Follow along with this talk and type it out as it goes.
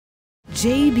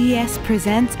JBS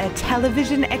presents a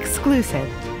television exclusive,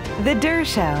 The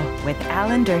Dershow with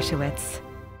Alan Dershowitz.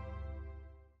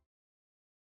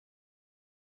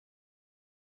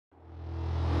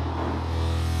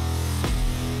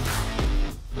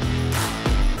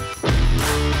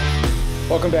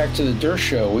 Welcome back to the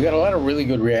Dershow. We got a lot of really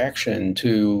good reaction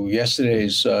to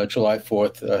yesterday's July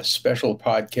 4th special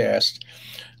podcast,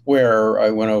 where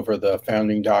I went over the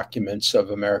founding documents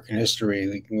of American history,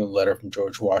 leading a letter from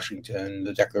George Washington,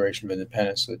 the Declaration of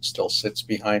Independence that still sits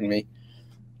behind me,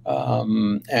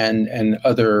 and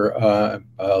other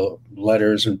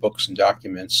letters and books and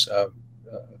documents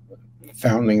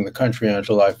founding the country on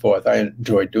July 4th. I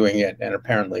enjoyed doing it, and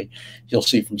apparently you'll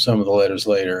see from some of the letters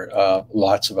later,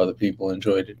 lots of other people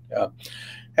enjoyed it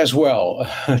as well.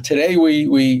 Today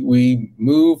we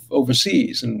move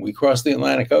overseas and we cross the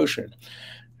Atlantic Ocean.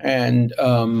 And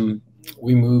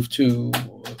we moved to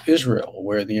Israel,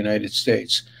 where the United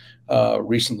States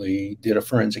recently did a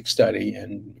forensic study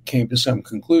and came to some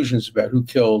conclusions about who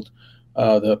killed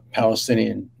the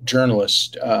Palestinian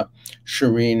journalist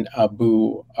Shireen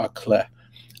Abu Akleh.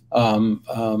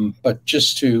 But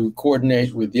just to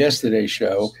coordinate with yesterday's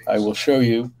show, I will show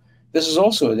you, this is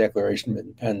also a Declaration of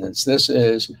Independence. This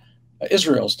is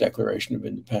Israel's Declaration of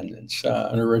Independence,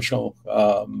 an original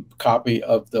copy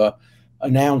of the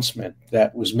announcement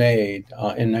that was made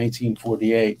in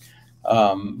 1948,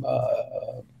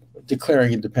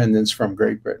 declaring independence from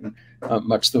Great Britain,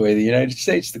 much the way the United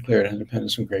States declared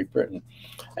independence from Great Britain.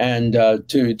 And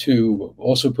to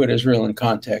also put Israel in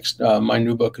context, my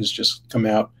new book has just come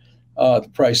out,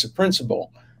 The Price of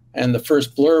Principle. And the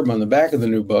first blurb on the back of the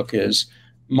new book is,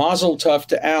 "Mazel tov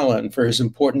to Alan for his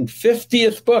important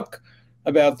 50th book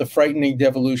about the frightening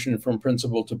devolution from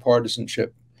principle to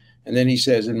partisanship." And then he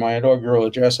says, "In my inaugural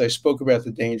address, I spoke about the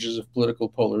dangers of political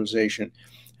polarization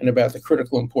and about the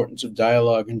critical importance of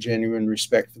dialogue and genuine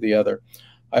respect for the other.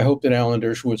 I hope that Alan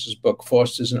Dershowitz's book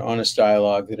fosters an honest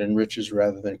dialogue that enriches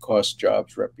rather than costs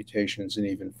jobs, reputations, and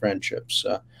even friendships."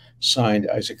 Signed,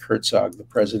 Isaac Herzog, the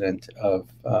president of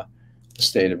the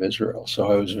state of Israel.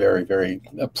 So I was very, very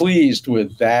pleased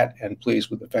with that, and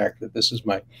pleased with the fact that this is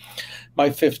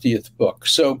my 50th book.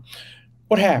 So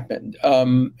what happened?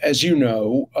 As you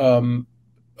know,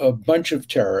 a bunch of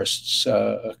terrorists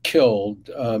killed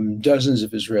dozens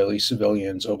of Israeli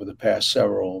civilians over the past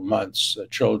several months,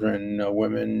 children,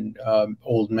 women,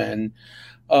 old men.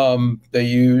 They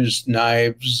used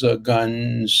knives,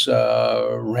 guns,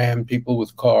 rammed people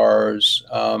with cars,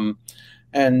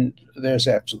 and there's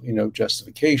absolutely no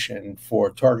justification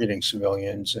for targeting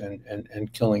civilians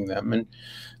and killing them. And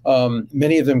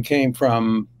many of them came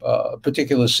from a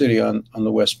particular city on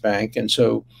the West Bank. And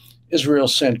so Israel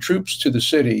sent troops to the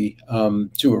city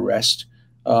to arrest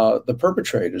the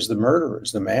perpetrators, the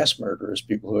murderers, the mass murderers,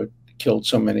 people who had killed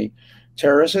so many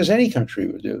terrorists, as any country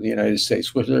would do. The United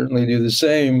States would certainly do the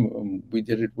same. We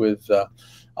did it with,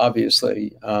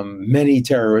 obviously, many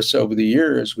terrorists over the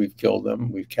years. We've killed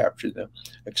them, we've captured them,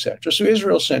 etc. So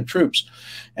Israel sent troops.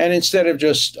 And instead of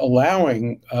just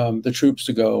allowing the troops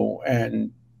to go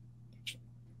and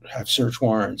have search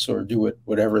warrants or do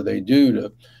whatever they do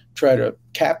to try to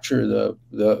capture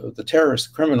the terrorists,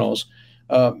 the criminals,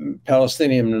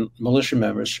 Palestinian militia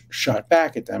members shot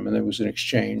back at them, and there was an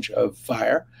exchange of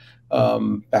fire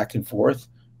back and forth.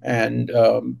 And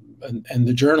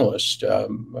the journalist,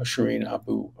 Shireen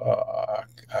Abu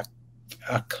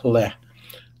Akleh,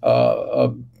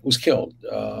 was killed.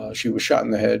 She was shot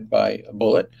in the head by a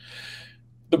bullet.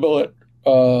 The bullet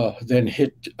then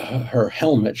hit her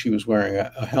helmet. She was wearing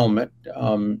a helmet.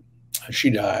 She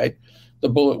died. The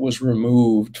bullet was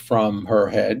removed from her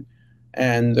head,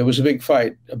 and there was a big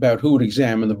fight about who would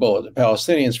examine the bullet. The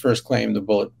Palestinians first claimed the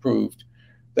bullet proved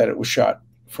that it was shot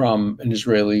from an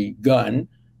Israeli gun.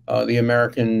 The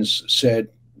Americans said,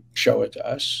 "Show it to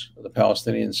us." The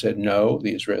Palestinians said, "No."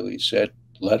 The Israelis said,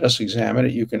 "Let us examine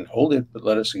it. You can hold it, but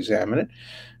let us examine it.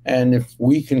 And if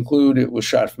we conclude it was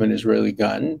shot from an Israeli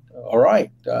gun, all right.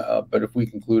 But if we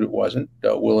conclude it wasn't,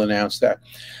 we'll announce that."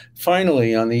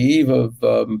 Finally, on the eve of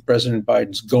President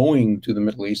Biden's going to the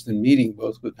Middle East and meeting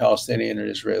both with Palestinian and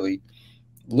Israeli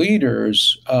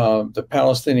leaders, the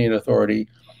Palestinian Authority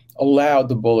allowed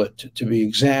the bullet to be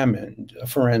examined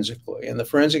forensically. And the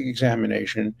forensic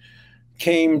examination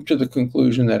came to the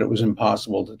conclusion that it was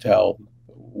impossible to tell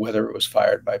whether it was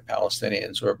fired by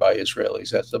Palestinians or by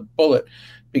Israelis. That the bullet,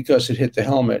 because it hit the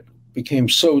helmet, became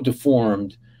so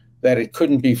deformed that it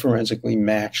couldn't be forensically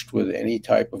matched with any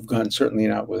type of gun, certainly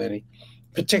not with any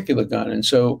particular gun. And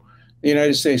so the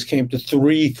United States came to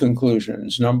three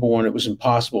conclusions. Number one, it was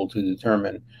impossible to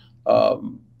determine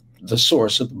the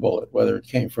source of the bullet, whether it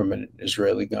came from an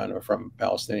Israeli gun or from a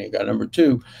Palestinian gun. Number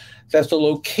two, that the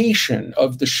location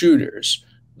of the shooters,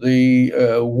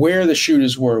 where the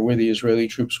shooters were, where the Israeli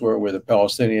troops were, where the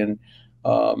Palestinian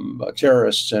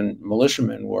terrorists and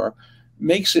militiamen were,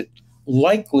 makes it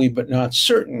likely but not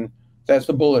certain that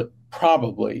the bullet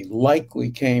likely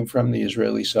came from the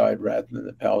Israeli side rather than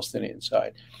the Palestinian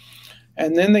side.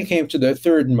 And then they came to their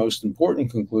third and most important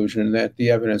conclusion, that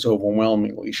the evidence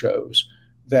overwhelmingly shows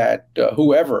that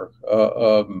whoever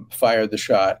fired the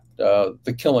shot,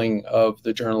 the killing of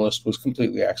the journalist was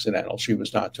completely accidental. She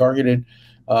was not targeted.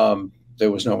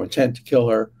 There was no intent to kill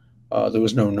her. There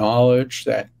was no knowledge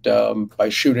that by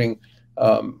shooting,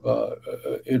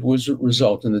 it was a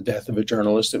result in the death of a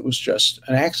journalist. It was just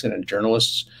an accident.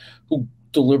 Journalists who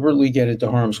deliberately get into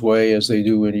harm's way, as they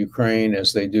do in Ukraine,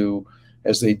 as they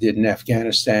did in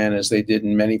Afghanistan, as they did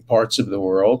in many parts of the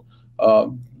world.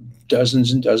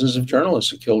 Dozens and dozens of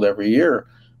journalists are killed every year,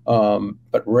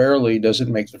 but rarely does it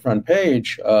make the front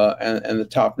page and the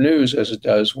top news as it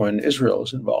does when Israel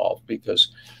is involved,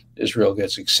 because Israel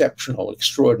gets exceptional,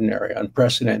 extraordinary,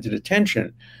 unprecedented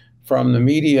attention from the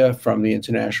media, from the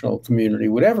international community,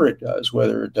 whatever it does,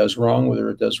 whether it does wrong, whether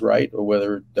it does right, or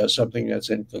whether it does something that's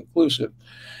inconclusive.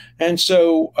 And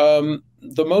so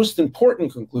the most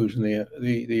important conclusion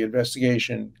the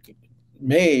investigation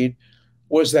made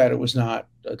was that it was not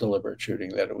a deliberate shooting,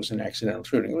 that it was an accidental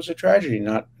shooting. It was a tragedy,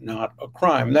 not a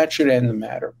crime. That should end the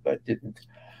matter, but it didn't.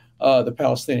 The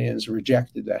Palestinians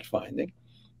rejected that finding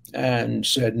and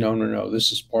said, no,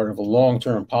 this is part of a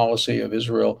long-term policy of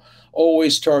Israel,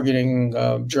 always targeting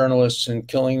journalists and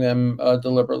killing them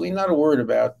deliberately. Not a word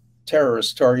about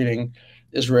terrorists targeting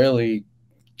Israeli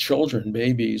children,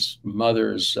 babies,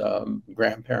 mothers,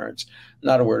 grandparents.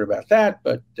 Not a word about that,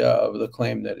 but the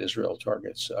claim that Israel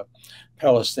targets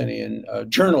Palestinian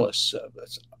journalists.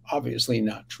 That's obviously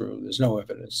not true. There's no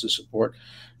evidence to support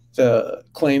the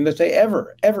claim that they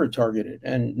ever targeted,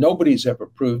 and nobody's ever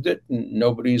proved it, and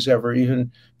nobody's ever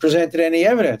even presented any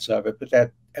evidence of it. But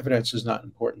that evidence is not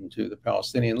important to the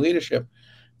Palestinian leadership.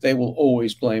 They will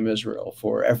always blame Israel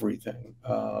for everything.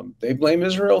 They blame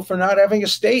Israel for not having a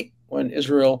state when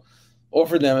Israel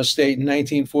offered them a state in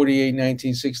 1948,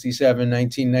 1967,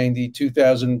 1990,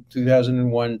 2000,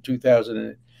 2001,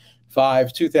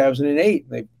 2005, 2008.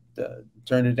 They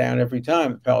turned it down every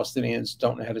time. The Palestinians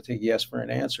don't know how to take yes for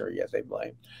an answer, yet they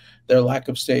blame their lack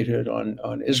of statehood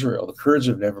on Israel. The Kurds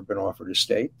have never been offered a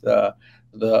state. The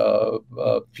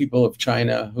people of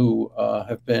China who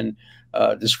have been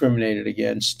discriminated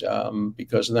against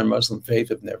because of their Muslim faith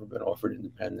have never been offered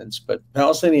independence, but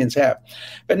Palestinians have.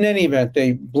 But in any event,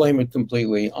 they blame it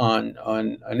completely on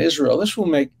Israel. This will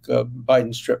make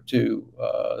Biden's trip to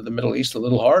the Middle East a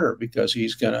little harder, because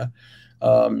he's going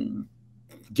to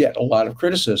get a lot of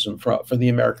criticism for the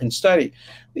American study.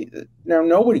 Now,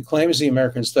 nobody claims the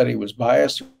American study was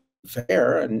biased or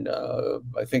fair, and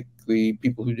I think the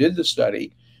people who did the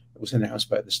study, it was announced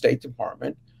by the State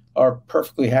Department, are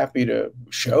perfectly happy to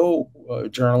show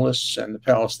journalists and the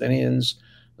Palestinians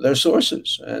their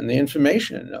sources and the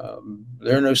information.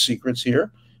 There are no secrets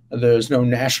here. There's no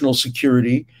national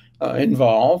security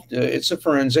involved. It's a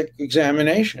forensic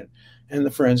examination. And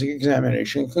the forensic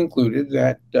examination concluded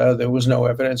that there was no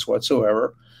evidence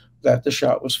whatsoever that the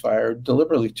shot was fired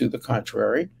deliberately. To the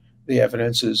contrary, the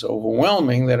evidence is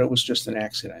overwhelming that it was just an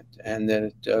accident and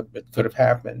that it could have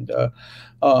happened.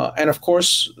 And of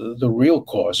course, the real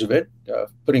cause of it,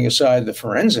 putting aside the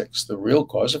forensics, the real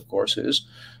cause, of course, is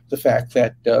the fact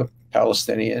that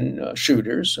Palestinian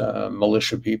shooters,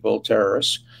 militia people,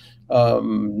 terrorists,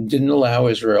 didn't allow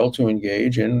Israel to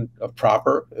engage in a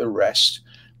proper arrest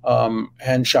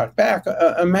and shot back.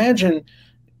 Imagine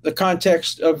the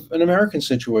context of an American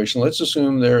situation. Let's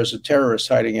assume there is a terrorist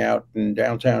hiding out in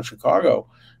downtown Chicago,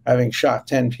 having shot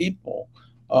 10 people,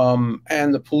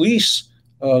 and the police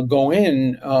go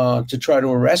in to try to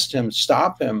arrest him,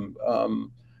 stop him,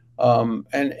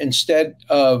 and instead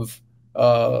of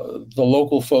the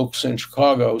local folks in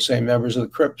Chicago, say members of the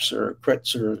Crips or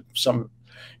Crits or some,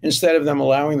 instead of them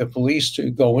allowing the police to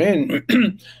go in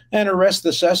and arrest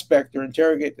the suspect or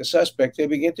interrogate the suspect, they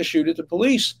begin to shoot at the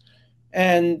police.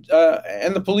 And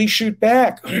the police shoot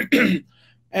back. And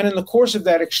in the course of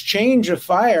that exchange of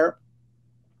fire,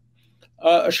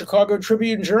 a Chicago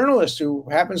Tribune journalist who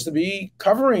happens to be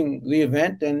covering the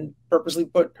event and purposely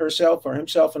put herself or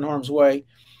himself in harm's way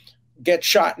gets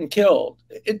shot and killed.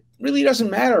 It really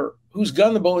doesn't matter whose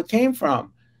gun the bullet came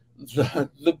from.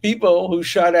 The people who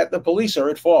shot at the police are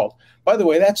at fault. By the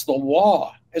way, that's the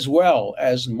law as well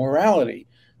as morality.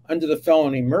 Under the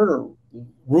felony murder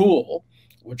rule,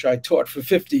 which I taught for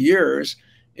 50 years,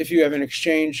 if you have an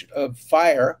exchange of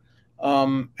fire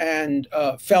and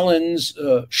felons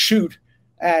shoot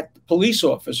at police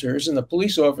officers, and the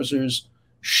police officers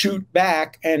shoot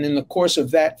back. And in the course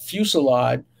of that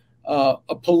fusillade,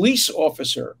 a police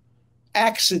officer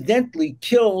accidentally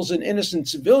kills an innocent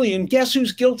civilian. Guess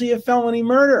who's guilty of felony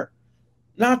murder?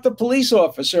 Not the police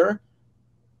officer,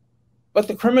 but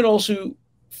the criminals who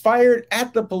fired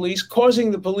at the police,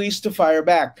 causing the police to fire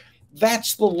back.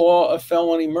 That's the law of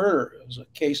felony murder. There's a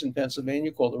case in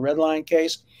Pennsylvania called the Red Line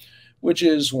case, which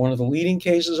is one of the leading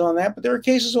cases on that. But there are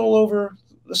cases all over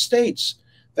the states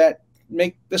that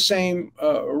make the same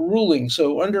ruling.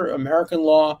 So under American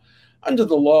law, under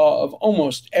the law of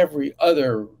almost every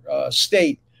other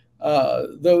state,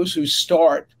 those who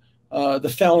start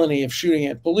the felony of shooting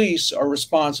at police are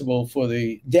responsible for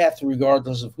the death,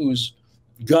 regardless of whose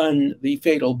gun the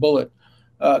fatal bullet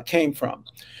came from.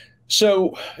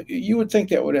 So you would think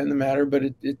that would end the matter, but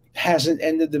it hasn't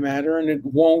ended the matter, and it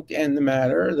won't end the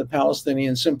matter. The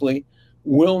Palestinians simply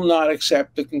will not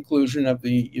accept the conclusion of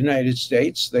the United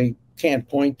States. They can't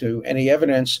point to any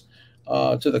evidence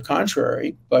to the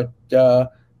contrary, but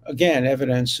again,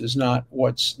 evidence is not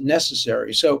what's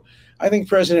necessary. So I think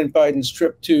President Biden's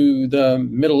trip to the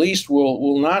Middle East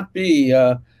will not be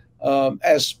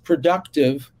as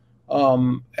productive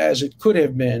as it could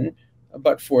have been,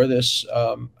 but for this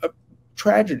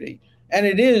tragedy. And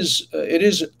it is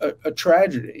a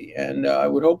tragedy. And I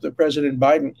would hope that President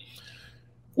Biden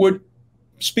would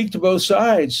speak to both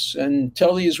sides and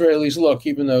tell the Israelis, look,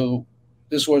 even though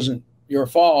this wasn't your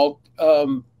fault,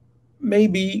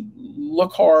 maybe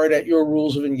look hard at your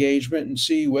rules of engagement and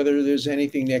see whether there's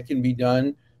anything that can be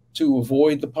done to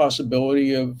avoid the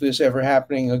possibility of this ever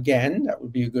happening again. That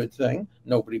would be a good thing.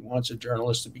 Nobody wants a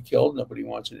journalist to be killed. Nobody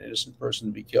wants an innocent person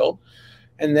to be killed.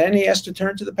 And then he has to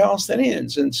turn to the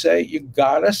Palestinians and say, you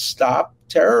gotta stop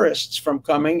terrorists from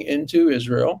coming into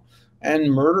Israel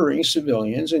and murdering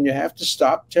civilians. And you have to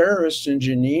stop terrorists in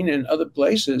Jenin and other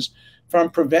places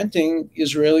from preventing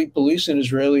Israeli police and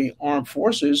Israeli armed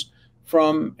forces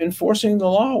from enforcing the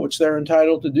law, which they're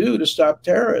entitled to do to stop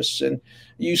terrorists. And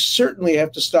you certainly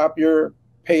have to stop your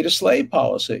pay-to-slave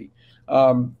policy.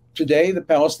 Today, the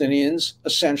Palestinians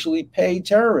essentially pay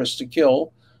terrorists to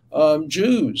kill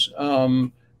Jews.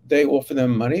 They offer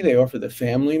them money. They offer the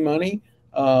family money.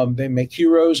 They make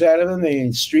heroes out of them. They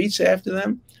name streets after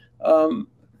them.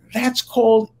 That's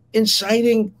called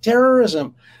inciting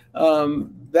terrorism.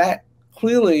 That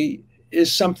clearly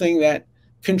is something that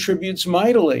contributes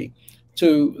mightily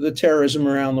to the terrorism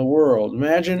around the world.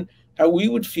 Imagine how we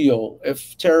would feel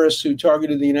if terrorists who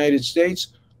targeted the United States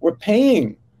were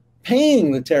paying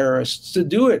the terrorists to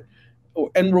do it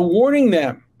and rewarding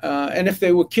them. And if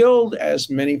they were killed, as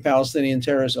many Palestinian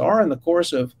terrorists are in the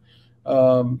course of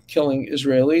killing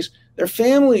Israelis, their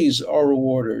families are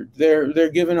rewarded. They're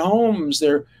given homes,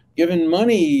 they're given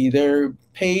money, they're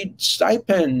paid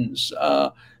stipends,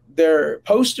 their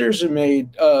posters are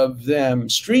made of them,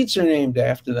 streets are named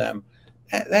after them.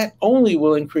 That only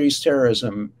will increase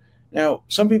terrorism. Now,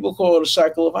 some people call it a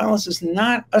cycle of violence. It's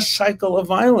not a cycle of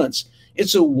violence.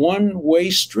 It's a one-way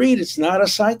street. It's not a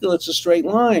cycle. It's a straight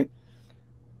line.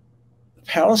 The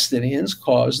Palestinians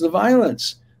cause the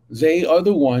violence. They are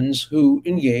the ones who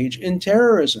engage in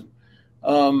terrorism.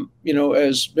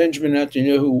 As Benjamin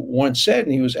Netanyahu once said,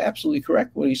 and he was absolutely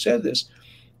correct when he said this,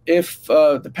 if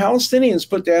the Palestinians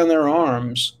put down their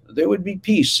arms, there would be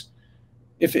peace.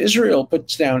 If Israel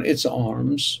puts down its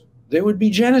arms, there would be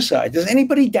genocide. Does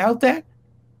anybody doubt that?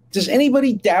 Does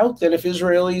anybody doubt that if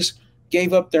Israelis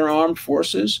gave up their armed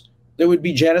forces, there would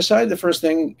be genocide? The first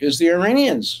thing is the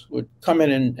Iranians would come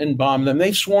in and bomb them.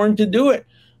 They've sworn to do it.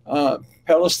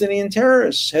 Palestinian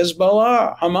terrorists,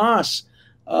 Hezbollah, Hamas,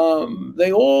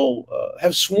 they all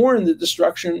have sworn the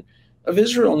destruction of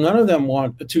Israel. None of them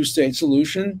want a two-state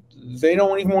solution. They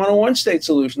don't even want a one-state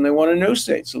solution. They want a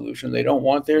no-state solution. They don't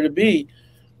want there to be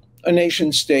a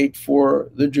nation state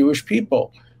for the Jewish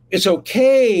people. It's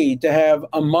okay to have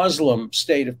a Muslim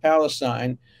state of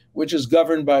Palestine, which is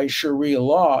governed by Sharia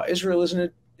law. Israel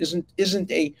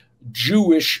isn't a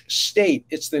Jewish state.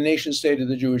 It's the nation state of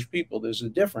the Jewish people. There's a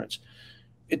difference.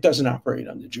 It doesn't operate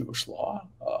under Jewish law.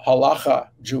 Halacha,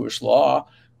 Jewish law,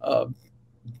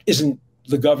 isn't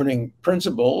the governing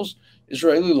principles.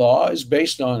 Israeli law is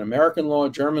based on American law,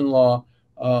 German law,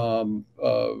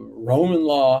 Roman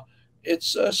law.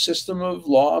 It's a system of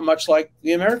law, much like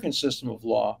the American system of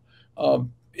law.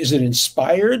 Is it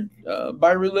inspired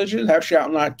by religion? Thou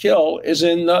shalt not kill is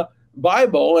in the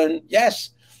Bible. And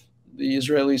yes, the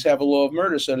Israelis have a law of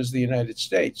murder. So does the United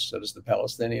States. So does the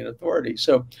Palestinian Authority.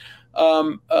 So,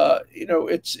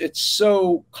 it's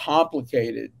so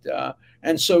complicated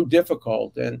and so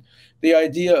difficult. And the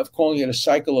idea of calling it a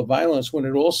cycle of violence when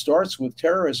it all starts with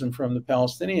terrorism from the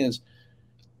Palestinians.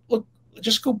 Look,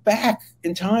 just go back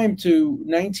in time to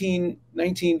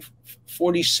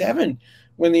 1947,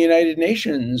 when the United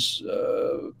Nations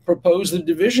proposed the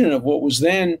division of what was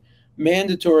then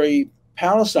mandatory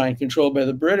Palestine controlled by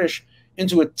the British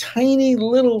into a tiny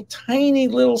little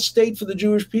state for the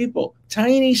Jewish people.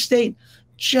 Tiny state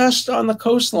just on the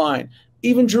coastline.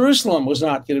 Even Jerusalem was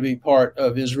not going to be part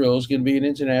of Israel. It was going to be an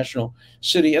international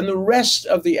city. And the rest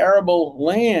of the arable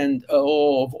land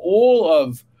of all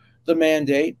of the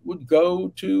mandate would go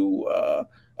to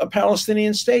a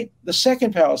Palestinian state, the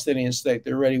second Palestinian state.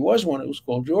 There already was one. It was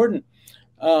called Jordan,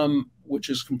 which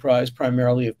is comprised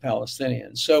primarily of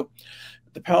Palestinians. So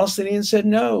the Palestinians said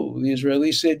no. The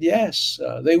Israelis said yes.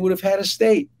 They would have had a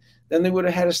state. Then they would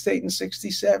have had a state in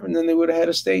 67. Then they would have had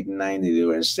a state in 90. They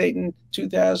would have a state in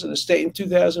 2000, a state in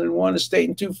 2001, a state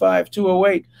in 2005,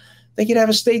 2008. They could have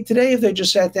a state today if they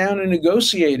just sat down and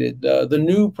negotiated. The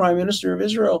new prime minister of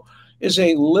Israel is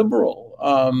a liberal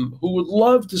who would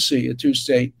love to see a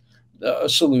two-state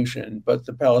solution, but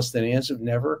the Palestinians have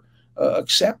never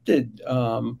accepted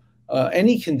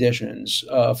any conditions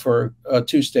for a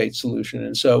two-state solution.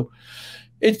 And so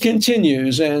it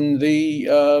continues, and the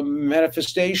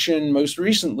manifestation most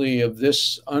recently of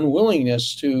this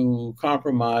unwillingness to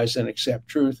compromise and accept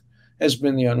truth has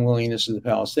been the unwillingness of the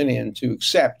Palestinian to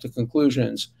accept the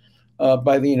conclusions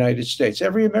by the United States.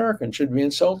 Every American should be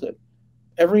insulted.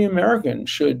 Every American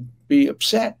should be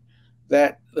upset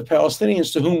that the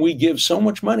Palestinians, to whom we give so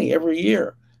much money every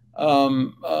year,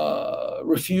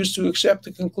 refuse to accept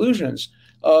the conclusions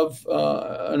of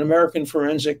an American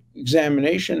forensic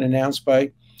examination announced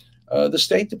by the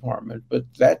State Department. But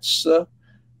that's the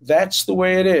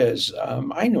way it is.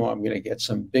 I know I'm going to get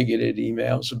some bigoted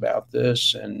emails about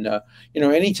this. And,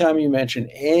 anytime you mention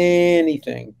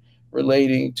anything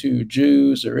relating to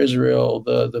Jews or Israel,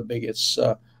 the bigots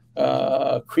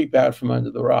creep out from under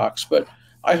the rocks. But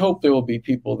I hope there will be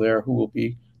people there who will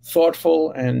be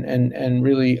thoughtful and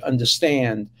really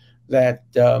understand that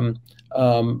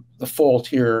the fault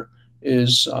here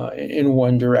is in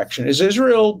one direction. Is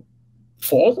Israel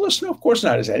faultless? No, of course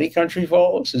not. Is any country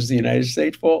faultless? Is the United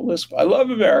States faultless? I love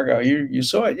America. You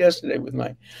saw it yesterday with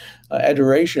my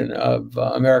adoration of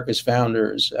America's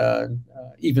founders,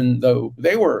 even though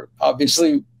they were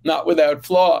obviously not without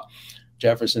flaw.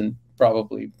 Jefferson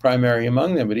probably primary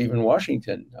among them, but even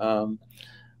Washington,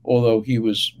 although he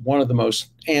was one of the most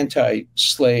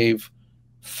anti-slave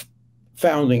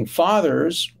founding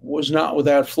fathers, was not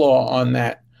without flaw on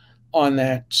that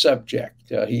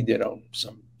subject. He did own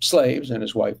some slaves, and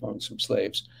his wife owned some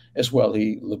slaves as well.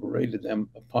 He liberated them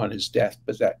upon his death,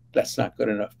 but that's not good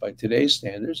enough by today's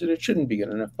standards, and it shouldn't be good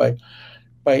enough by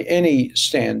any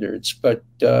standards. But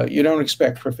you don't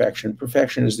expect perfection.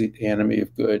 Perfection is the enemy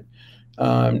of good.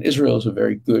 Israel is a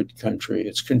very good country.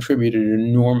 It's contributed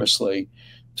enormously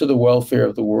to the welfare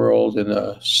of the world in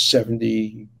the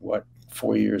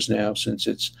 4 years now since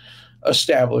its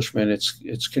establishment.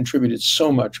 It's contributed so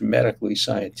much medically,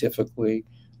 scientifically,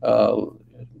 in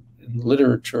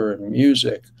literature and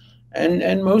music,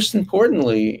 and most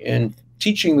importantly, in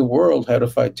teaching the world how to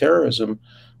fight terrorism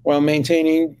while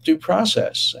maintaining due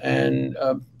process and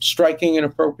striking an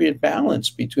appropriate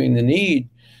balance between the need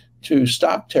to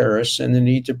stop terrorists and the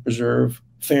need to preserve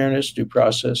fairness, due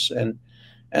process, and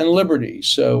liberty.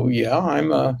 So yeah,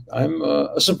 I'm a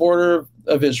supporter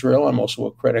of Israel. I'm also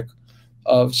a critic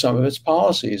of some of its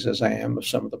policies, as I am of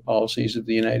some of the policies of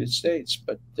the United States.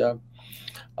 But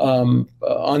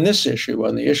on this issue,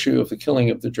 on the issue of the killing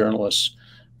of the journalists,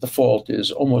 the fault is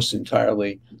almost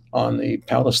entirely on the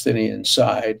Palestinian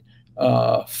side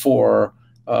for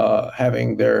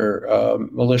having their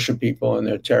militia people and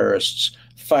their terrorists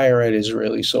fire at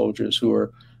Israeli soldiers who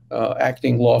are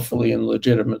acting lawfully and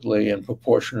legitimately and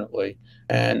proportionately,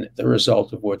 and the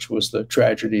result of which was the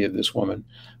tragedy of this woman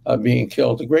being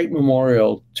killed. A great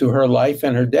memorial to her life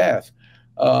and her death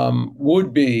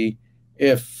would be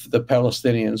if the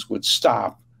Palestinians would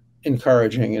stop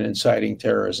encouraging and inciting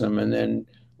terrorism, and then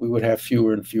we would have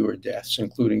fewer and fewer deaths,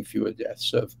 including fewer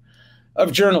deaths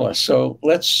of journalists. So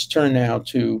let's turn now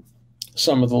to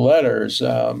some of the letters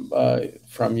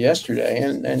from yesterday,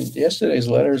 and yesterday's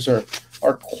letters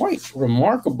are quite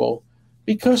remarkable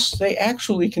because they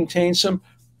actually contain some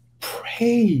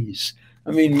praise.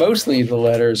 I mean, mostly the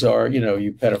letters are,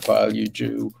 you pedophile, you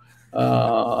Jew,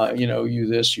 you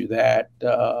this, you that.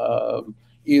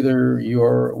 Either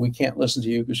we can't listen to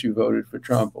you because you voted for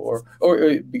Trump, or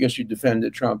because you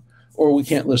defended Trump, or we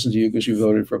can't listen to you because you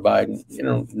voted for Biden.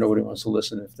 Nobody wants to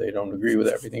listen if they don't agree with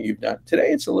everything you've done.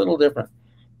 Today, it's a little different.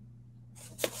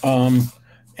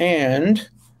 And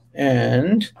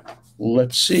And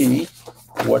let's see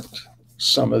what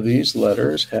some of these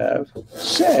letters have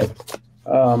said.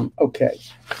 Okay,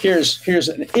 here's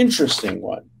an interesting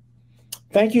one.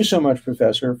 Thank you so much,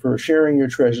 Professor, for sharing your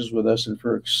treasures with us and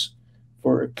for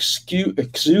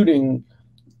exuding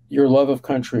your love of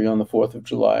country on the 4th of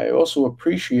July. I also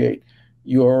appreciate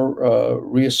your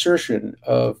reassertion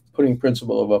of putting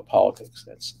principle above politics.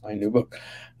 That's my new book.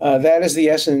 That is the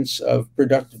essence of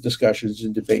productive discussions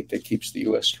and debate that keeps the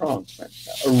U.S. strong.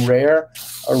 A rare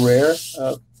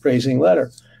praising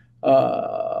letter.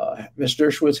 Ms.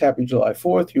 Dershowitz, happy July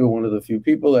 4th. You are one of the few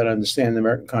people that understand the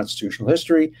American constitutional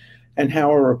history and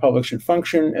how a republic should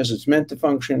function as it's meant to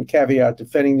function. Caveat,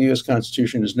 defending the U.S.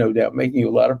 Constitution is no doubt making you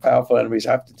a lot of powerful enemies.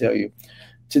 I have to tell you,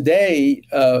 today,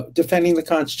 defending the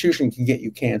Constitution can get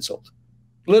you canceled.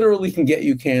 Literally can get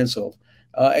you canceled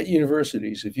at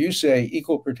universities. If you say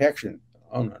equal protection,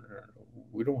 oh, no,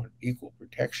 we don't want equal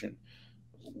protection.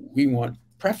 We want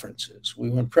preferences. We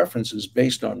want preferences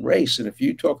based on race. And if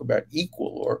you talk about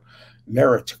equal or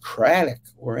meritocratic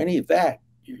or any of that,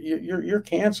 you're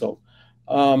canceled.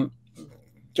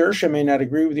 Dershow may not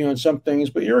agree with you on some things,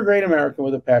 but you're a great American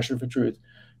with a passion for truth.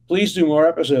 Please do more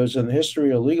episodes on the history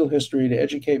or legal history to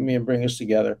educate me and bring us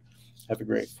together. Have a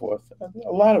great 4th.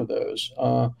 A lot of those.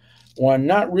 One,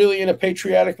 not really in a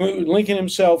patriotic mood. Lincoln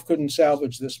himself couldn't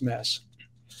salvage this mess.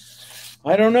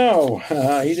 I don't know.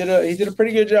 He did a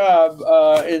pretty good job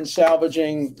in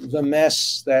salvaging the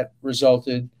mess that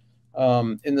resulted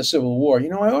in the Civil War. You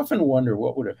know, I often wonder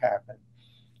what would have happened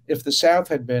if the South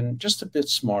had been just a bit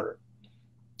smarter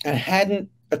and hadn't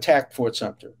attacked Fort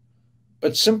Sumter,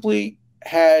 but simply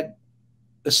had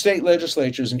the state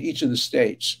legislatures in each of the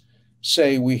states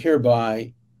say, we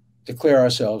hereby declare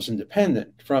ourselves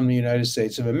independent from the United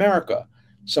States of America.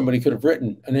 Somebody could have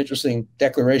written an interesting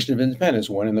Declaration of Independence,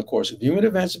 when in the course of human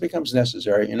events it becomes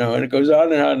necessary, you know, and it goes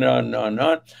on and on and on and on and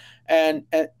on.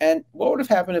 And what would have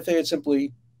happened if they had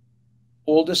simply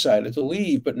all decided to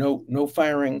leave, but no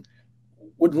firing?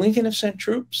 Would Lincoln have sent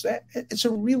troops? It's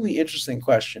a really interesting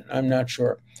question. I'm not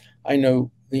sure I know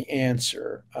the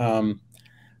answer.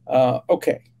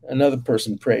 Okay, another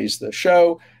person praised the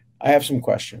show. I have some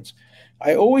questions.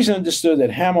 I always understood that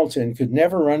Hamilton could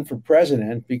never run for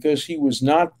president because he was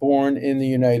not born in the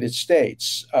United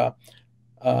States.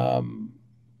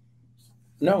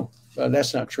 No,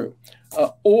 that's not true.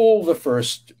 All the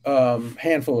first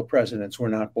handful of presidents were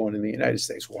not born in the United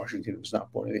States. Washington was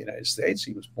not born in the United States.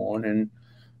 He was born in,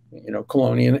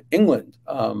 colonial England.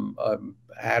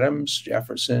 Adams,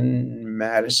 Jefferson,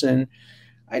 Madison.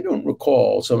 I don't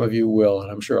recall, some of you will,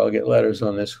 and I'm sure I'll get letters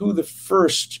on this, who the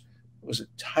first, was it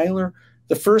Tyler?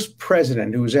 The first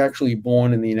president who was actually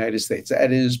born in the United States,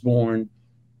 that is born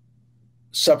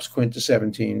subsequent to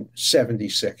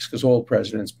 1776, because all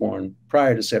presidents born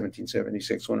prior to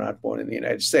 1776 were not born in the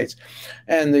United States.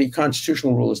 And the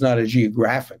constitutional rule is not a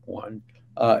geographic one.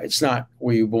 It's not,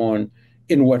 were you born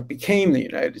in what became the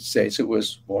United States? It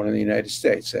was born in the United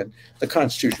States. And the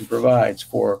Constitution provides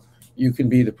for you can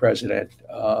be the president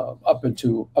up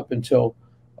until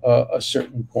a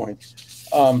certain point.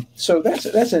 So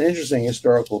that's an interesting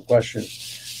historical question.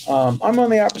 I'm on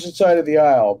the opposite side of the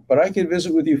aisle, but I could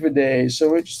visit with you for days.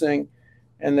 So interesting.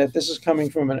 And that this is coming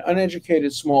from an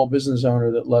uneducated small business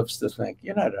owner that loves to think.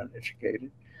 You're not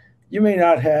uneducated. You may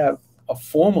not have a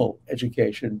formal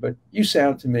education, but you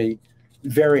sound to me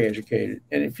very educated.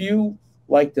 And if you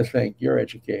like to think you're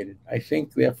educated, I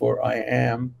think, therefore I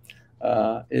am,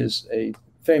 is a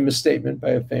famous statement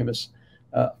by a famous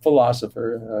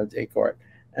philosopher, Descartes.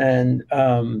 And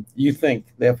you think,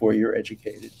 therefore you're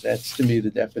educated. That's, to me, the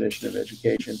definition of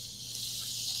education.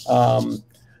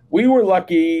 We were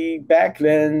lucky back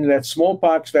then that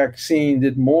smallpox vaccine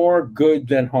did more good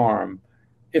than harm.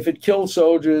 If it killed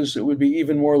soldiers, it would be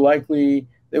even more likely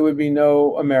there would be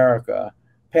no America.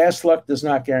 Past luck does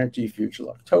not guarantee future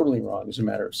luck. Totally wrong as a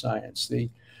matter of science. The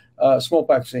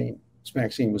smallpox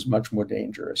vaccine was much more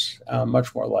dangerous,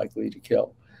 much more likely to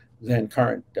kill than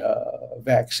current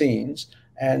vaccines,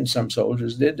 and some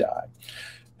soldiers did die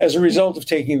as a result of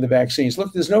taking the vaccines.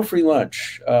 Look, there's no free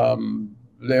lunch.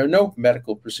 There are no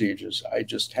medical procedures. I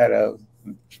just had a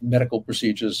medical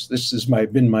procedures. This has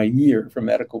been my year for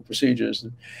medical procedures.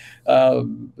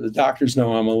 The doctors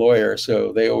know I'm a lawyer,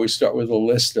 so they always start with a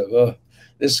list of,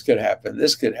 this could happen,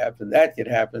 this could happen, that could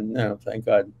happen. No, thank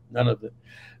God, none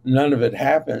of it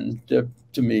happened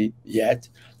to me yet.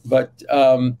 But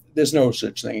there's no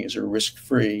such thing as a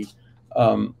risk-free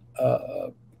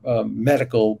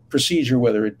medical procedure,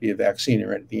 whether it be a vaccine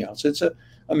or anything else. It's a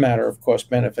matter of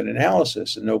cost-benefit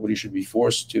analysis, and nobody should be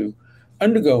forced to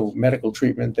undergo medical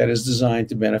treatment that is designed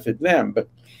to benefit them. But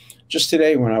Just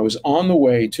today, when I was on the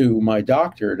way to my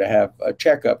doctor to have a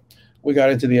checkup, we got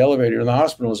into the elevator in the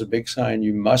hospital. There's a big sign: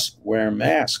 you must wear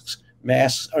masks.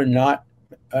 Masks are not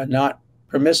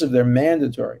permissive; they're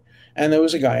mandatory. And there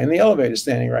was a guy in the elevator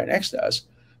standing right next to us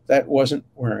that wasn't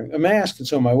wearing a mask. And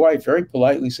so my wife very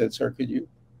politely said, "Sir, could you?"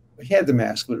 He had the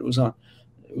mask, but it was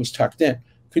tucked in.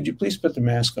 "Could you please put the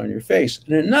mask on your face?"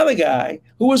 And another guy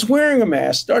who was wearing a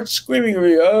mask starts screaming at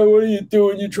me, "Oh, what are you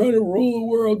doing? You're trying to rule the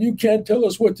world. You can't tell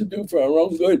us what to do for our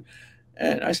own good."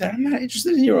 And I said, "I'm not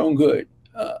interested in your own good.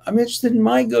 I'm interested in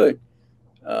my good.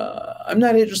 I'm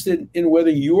not interested in whether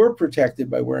you're protected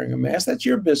by wearing a mask. That's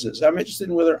your business. I'm interested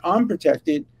in whether I'm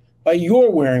protected by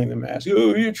your wearing the mask.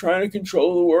 Oh, you're trying to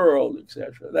control the world,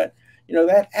 etc." That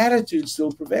attitude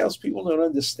still prevails. People don't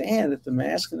understand that the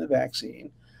mask and the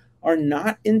vaccine are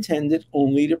not intended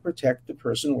only to protect the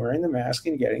person wearing the mask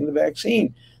and getting the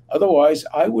vaccine. Otherwise,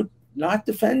 I would not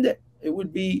defend it. It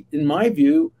would be, in my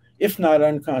view, if not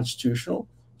unconstitutional,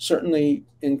 certainly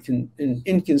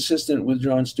inconsistent with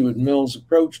John Stuart Mill's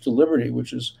approach to liberty,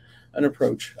 which is an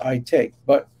approach I take.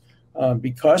 But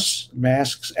because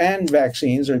masks and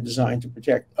vaccines are designed to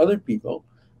protect other people,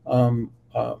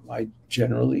 I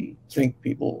generally think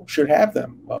people should have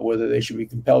them. Whether they should be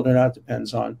compelled or not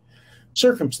depends on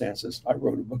circumstances. I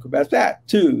wrote a book about that,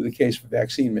 too, the case for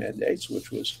vaccine mandates, which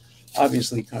was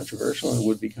obviously controversial and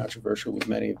would be controversial with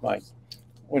many of my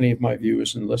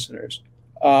viewers and listeners.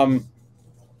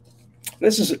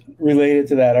 This is related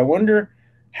to that. I wonder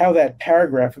how that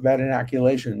paragraph about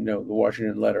inoculation, the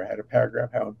Washington letter had a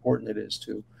paragraph how important it is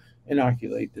to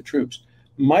inoculate the troops,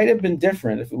 might have been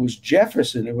different if it was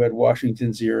Jefferson who had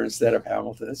Washington's ear instead of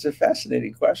Hamilton. It's a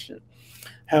fascinating question.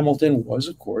 Hamilton was,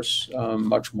 of course,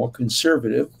 much more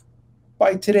conservative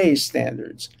by today's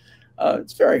standards.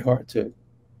 It's very hard to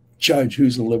judge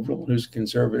who's a liberal and who's a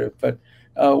conservative, but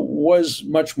was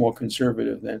much more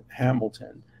conservative than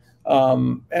Hamilton,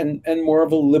 and more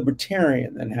of a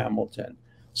libertarian than Hamilton.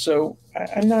 So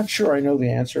I'm not sure I know the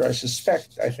answer. I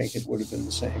think it would have been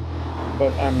the same,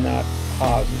 but I'm not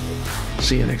positive.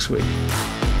 See you next week.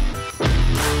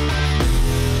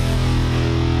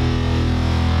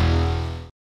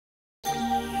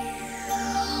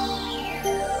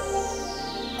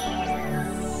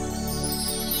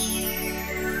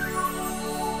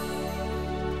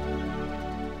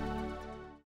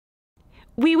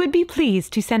 We would be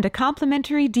pleased to send a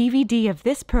complimentary DVD of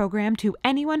this program to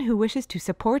anyone who wishes to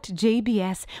support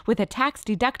JBS with a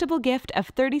tax-deductible gift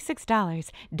of $36,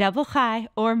 double high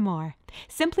or more.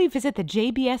 Simply visit the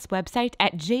JBS website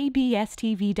at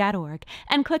jbstv.org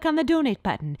and click on the Donate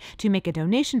button to make a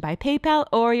donation by PayPal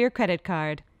or your credit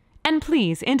card. And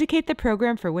please indicate the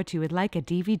program for which you would like a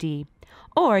DVD.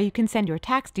 Or you can send your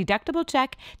tax-deductible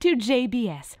check to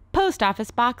JBS, Post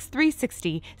Office Box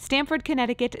 360, Stamford,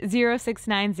 Connecticut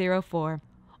 06904.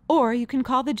 Or you can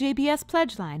call the JBS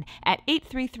Pledge Line at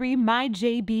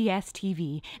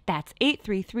 833-MY-JBS-TV. That's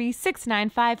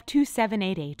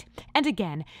 833-695-2788. And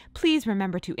again, please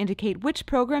remember to indicate which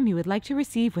program you would like to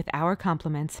receive with our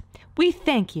compliments. We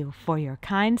thank you for your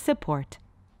kind support.